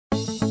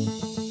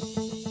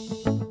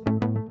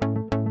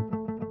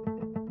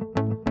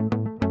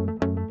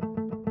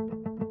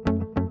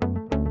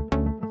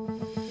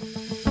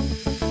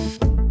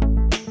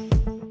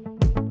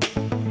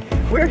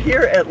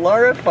here at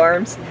Lara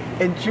Farms,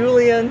 and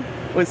Julian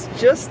was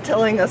just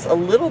telling us a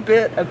little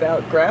bit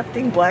about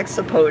grafting Black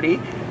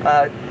Sapote.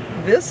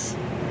 This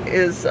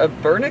is a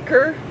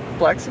Berniker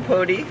Black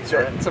Sapote.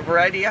 Sure. It's a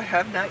variety I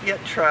have not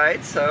yet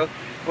tried, so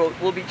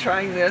we'll be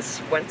trying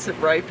this once it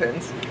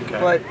ripens. Okay.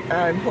 But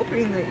I'm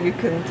hoping that you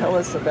can tell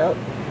us about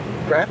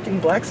grafting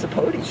Black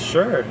Sapote.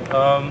 Sure.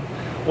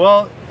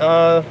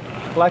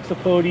 Black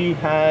Sapote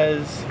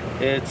has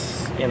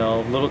its,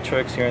 little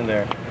tricks here and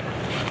there.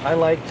 We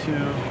like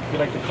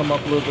to come up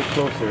a little bit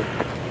closer.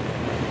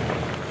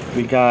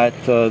 We got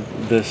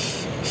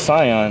this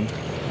scion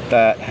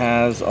that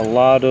has a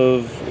lot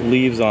of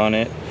leaves on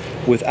it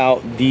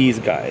without these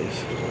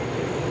guys.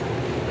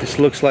 This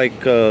looks like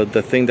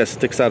the thing that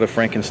sticks out of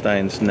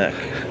Frankenstein's neck,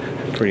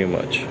 pretty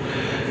much.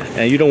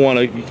 And you don't want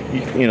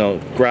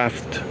to,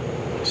 graft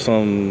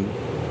some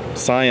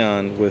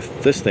scion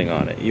with this thing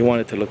on it. You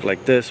want it to look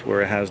like this,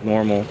 where it has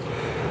normal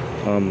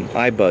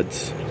eye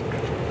buds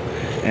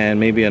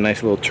and maybe a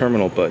nice little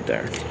terminal bud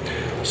there.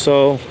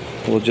 So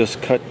we'll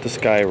just cut this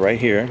guy right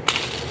here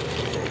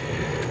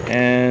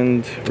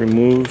and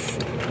remove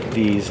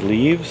these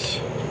leaves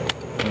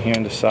here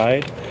on the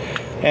side,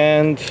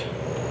 and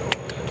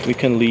we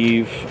can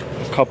leave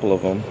a couple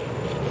of them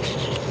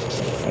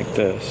like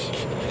this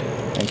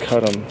and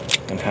cut them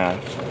in half,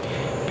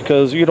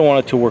 because you don't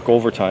want it to work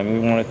overtime. We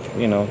want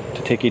it,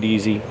 to take it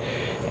easy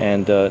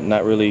and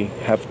not really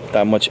have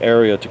that much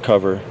area to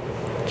cover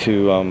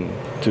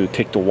to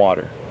take the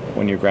water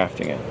when you're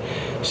grafting it.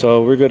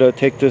 So we're gonna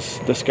take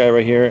this guy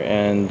right here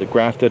and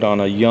graft it on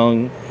a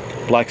young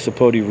Black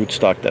Sapote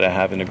rootstock that I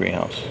have in the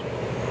greenhouse.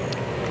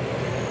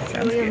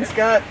 Julian's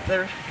got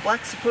the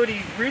Black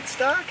Sapote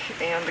rootstock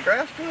and the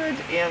graft wood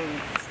and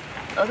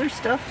other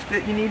stuff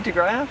that you need to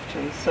graft,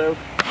 and so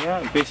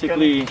yeah,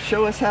 basically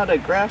show us how to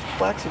graft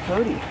Black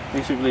Sapote.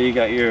 Basically, you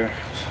got your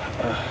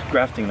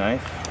grafting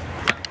knife,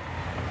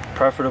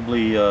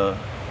 preferably a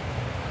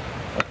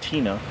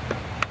Tina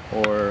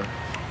or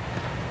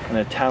an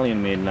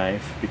Italian-made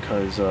knife,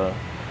 because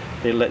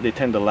they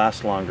tend to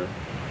last longer.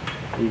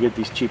 You get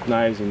these cheap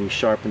knives and you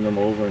sharpen them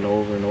over and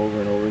over and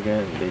over and over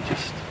again, and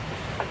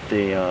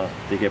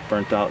they get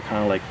burnt out,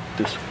 kind of like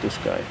this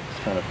guy. It's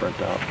kind of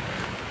burnt out,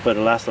 but it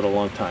lasted a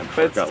long time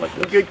before it got like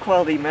this. Good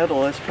quality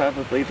metal is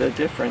probably the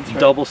difference, right?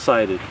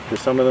 Double-sided,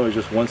 because some of them are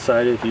just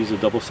one-sided. If you use a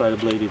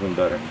double-sided blade, even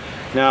better.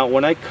 Now,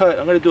 when I cut,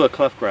 I'm going to do a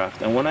cleft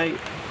graft, and when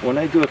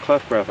I do a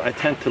cleft graft, I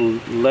tend to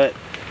let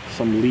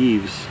some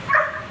leaves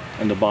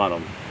in the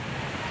bottom.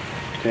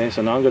 Okay,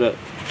 so now I'm going to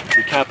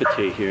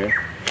decapitate here.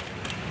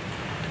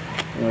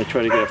 I'm going to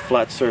try to get a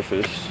flat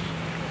surface,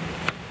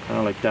 kind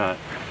of like that.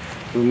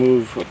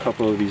 Remove a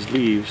couple of these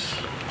leaves,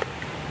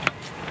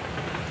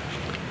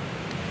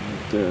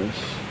 like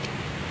this.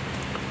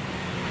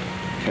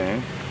 Okay,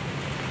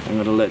 I'm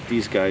going to let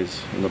these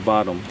guys in the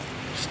bottom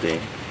stay.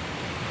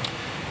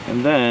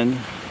 And then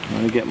I'm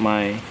going to get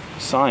my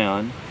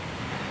scion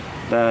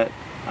that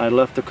I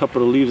left a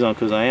couple of leaves on,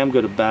 because I am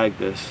going to bag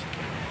this.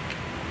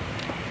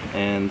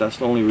 And that's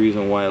the only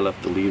reason why I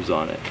left the leaves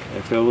on it.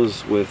 If it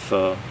was with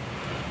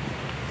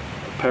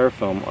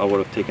parafilm, I would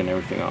have taken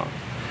everything off.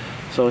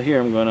 So here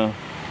I'm going to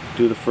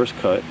do the first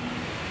cut.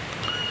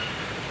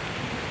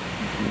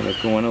 I'm going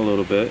to go in a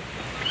little bit.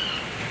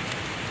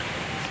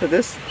 So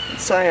this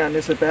scion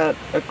is about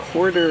a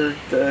quarter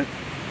the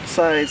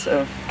size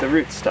of the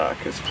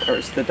rootstock as far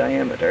as the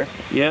diameter.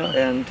 Yeah.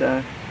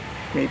 And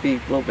maybe a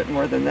little bit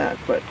more than that,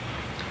 but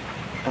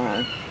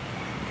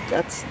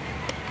that's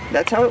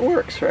how it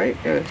works, right?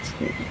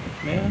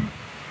 Man,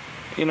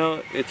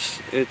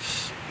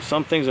 it's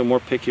some things are more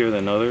pickier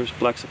than others.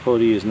 Black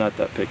Sapote is not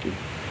that picky.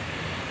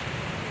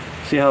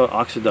 See how it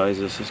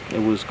oxidizes?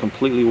 It was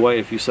completely white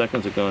a few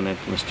seconds ago and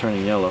it's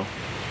turning yellow.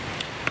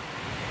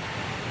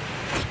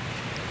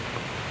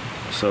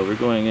 So we're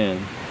going in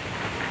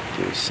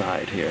to the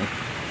side here.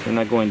 We're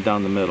not going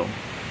down the middle.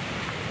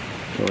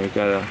 So we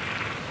gotta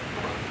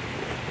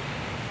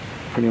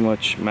pretty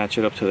much match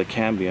it up to the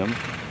cambium.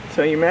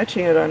 So you're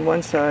matching it on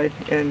one side,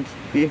 and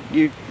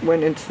you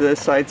went into the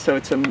side so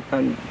it's a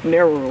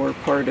narrower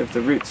part of the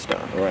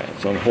rootstock. Right,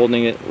 so I'm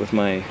holding it with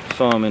my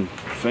thumb and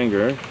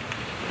finger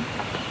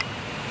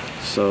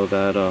so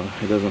that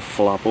it doesn't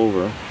flop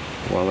over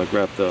while I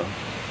grab the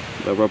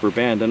rubber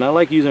band. And I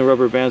like using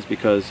rubber bands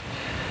because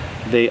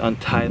they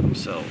untie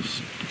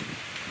themselves.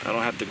 I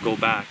don't have to go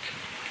back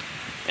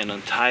and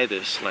untie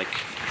this like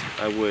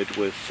I would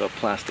with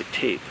plastic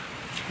tape.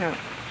 Yeah.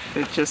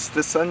 It just,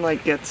 the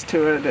sunlight gets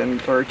to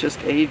it, or just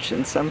age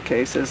in some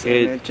cases, and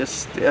it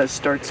just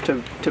starts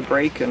to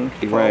break and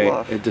fall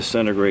off. It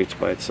disintegrates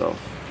by itself.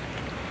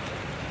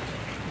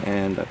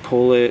 And I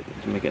pull it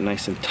to make it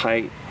nice and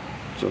tight,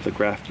 so the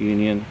graft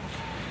union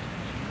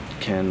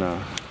can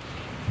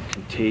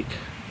take.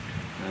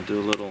 And I do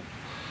a little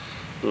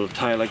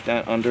tie like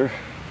that under.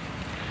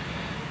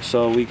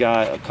 So we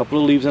got a couple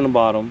of leaves in the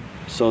bottom,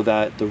 so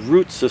that the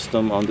root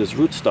system on this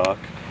rootstock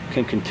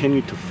can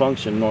continue to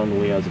function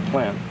normally as a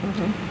plant,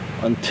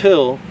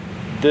 until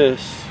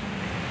this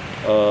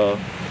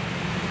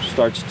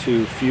starts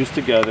to fuse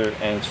together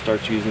and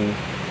starts using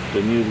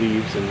the new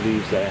leaves and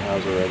leaves that it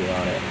has already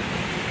on it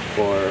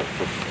for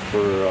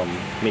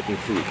making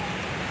food.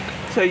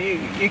 So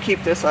you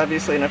keep this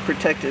obviously in a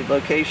protected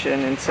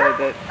location, and so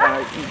that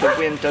the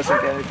wind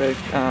doesn't get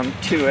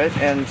to it,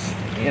 and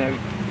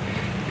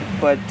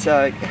But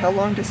how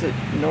long does it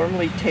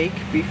normally take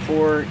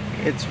before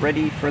it's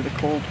ready for the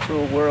cold,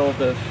 cruel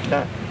world of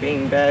not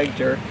being bagged?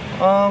 Or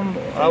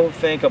I would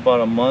think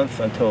about a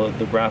month until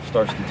the graft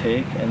starts to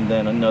take, and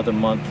then another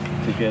month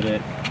to get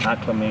it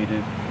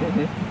acclimated.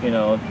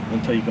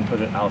 Until you can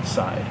put it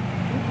outside.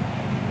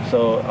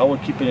 So I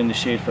would keep it in the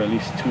shade for at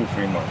least 2 or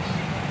 3 months,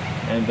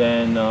 and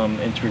then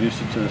introduce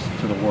it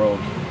to the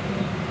world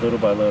little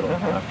by little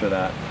after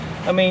that.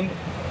 I mean,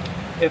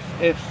 if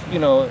it's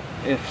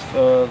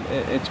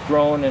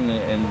grown and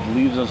the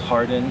leaves is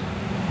hardened,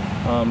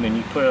 and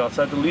you put it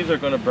outside, the leaves are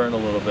going to burn a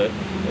little bit.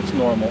 It's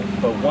normal.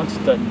 But once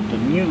the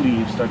new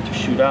leaves start to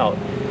shoot out,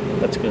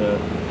 that's going to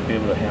be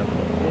able to handle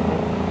it.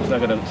 It's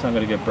not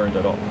going to get burned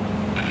at all.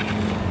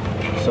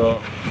 So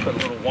put a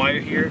little wire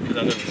here because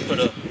I'm going to put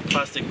a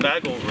plastic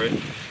bag over it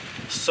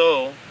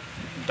so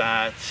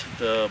that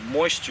the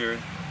moisture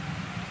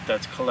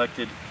that's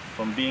collected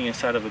from being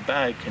inside of a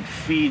bag can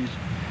feed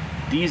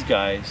these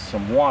guys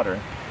some water.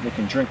 They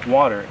can drink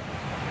water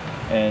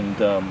and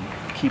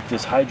keep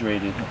this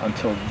hydrated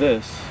until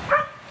this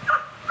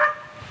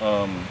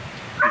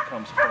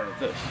becomes part of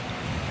this.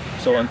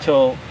 So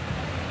until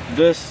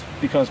this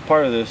becomes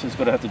part of this, it's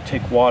going to have to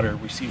take water,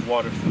 receive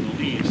water through the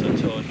leaves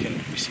until it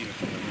can receive it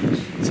from the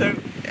roots. So,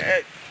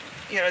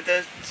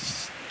 the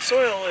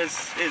soil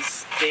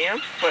is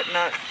damp but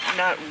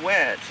not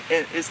wet.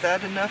 Is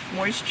that enough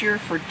moisture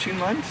for 2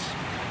 months?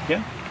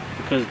 Yeah,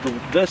 because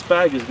this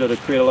bag is going to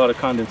create a lot of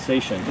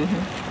condensation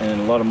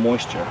and a lot of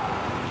moisture,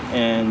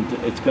 and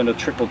it's going to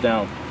trickle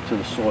down to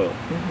the soil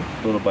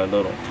little by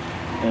little.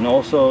 And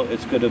also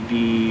it's going to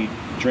be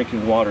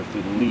drinking water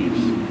through the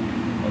leaves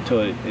until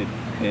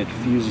it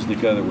fuses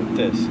together with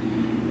this.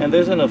 And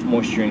there's enough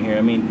moisture in here.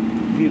 I mean,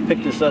 if you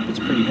pick this up, it's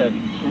pretty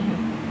heavy.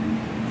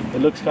 It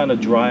looks kind of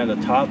dry on the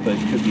top, but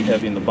it could be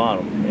heavy in the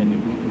bottom,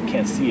 and we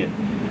can't see it.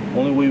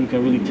 Only way we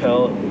can really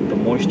tell the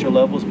moisture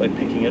levels by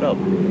picking it up.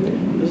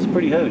 This is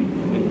pretty heavy.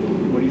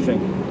 What do you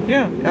think?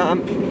 Yeah,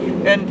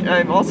 and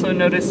I'm also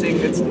noticing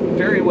it's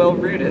very well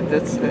rooted.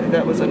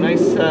 That was a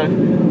nice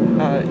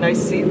nice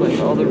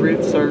seedling. All the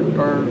roots are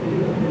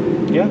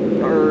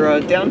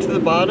down to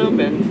the bottom,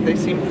 and they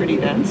seem pretty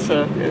dense.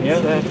 So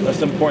that's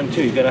important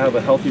too. You got to have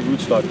a healthy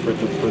rootstock for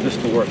this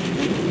to work.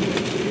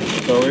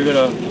 So we're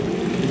gonna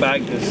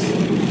bag this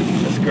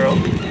girl,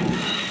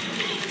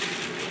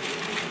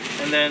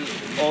 and then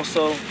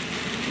also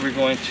we're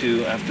going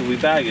to, after we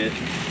bag it,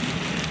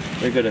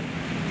 we're gonna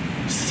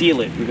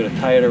seal it. We're gonna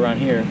tie it around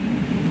here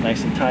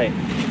nice and tight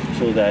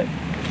so that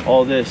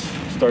all this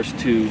starts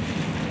to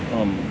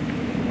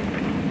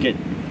get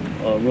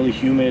really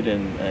humid,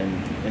 and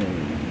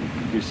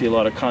you see a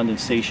lot of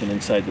condensation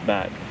inside the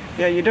bag.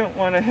 Yeah, you don't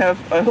want to have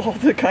all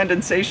the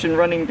condensation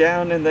running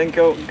down and then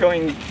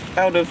going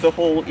out of the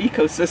whole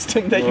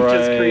ecosystem that you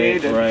just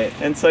created. Right.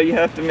 And so you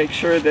have to make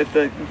sure that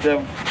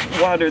the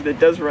water that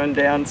does run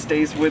down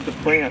stays with the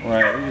plant.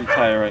 Right, we can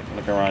tie it right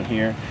like around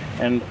here.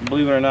 And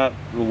believe it or not,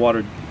 the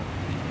water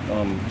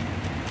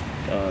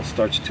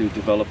starts to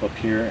develop up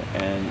here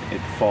and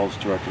it falls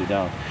directly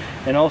down.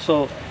 And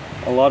also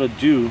a lot of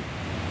dew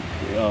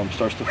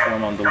starts to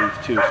form on the leaf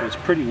too, so it's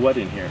pretty wet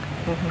in here.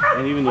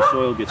 And even the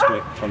soil gets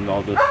wet from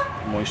all this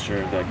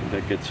moisture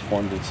that gets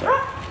formed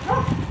inside.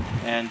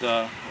 And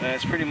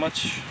that's pretty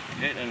much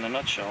it in a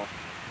nutshell.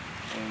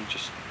 And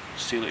just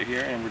seal it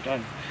here and we're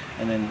done.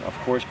 And then of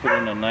course put it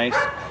in a nice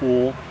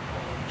cool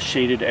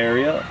shaded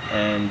area,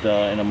 and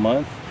in a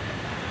month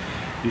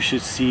you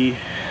should see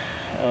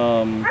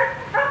some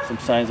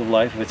signs of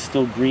life. If it's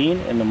still green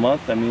in a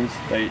month, that means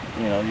that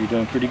you're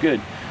doing pretty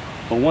good.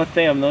 But one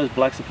thing I've noticed,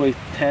 Black Sapote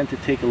tend to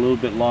take a little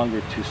bit longer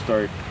to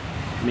start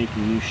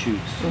making new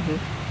shoots.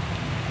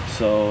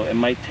 So it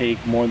might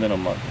take more than a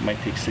month. It might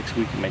take 6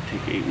 weeks, it might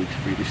take 8 weeks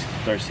for you to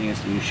start seeing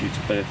some new shoots.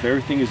 But if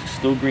everything is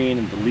still green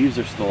and the leaves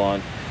are still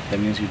on, that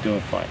means you're doing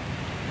fine.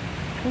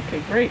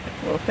 Okay, great.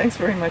 Well, thanks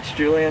very much,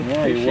 Julian.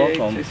 Yeah, you're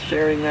welcome. Appreciate you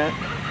sharing that.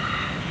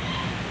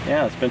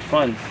 Yeah, it's been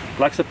fun.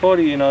 Black Sapote,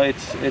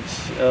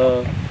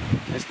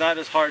 it's not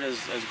as hard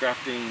as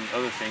grafting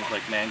other things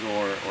like mango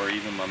or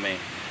even mamey.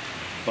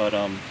 But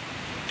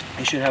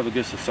you should have a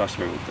good success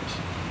rate with this.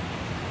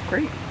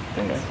 Great.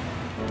 Thanks. Okay.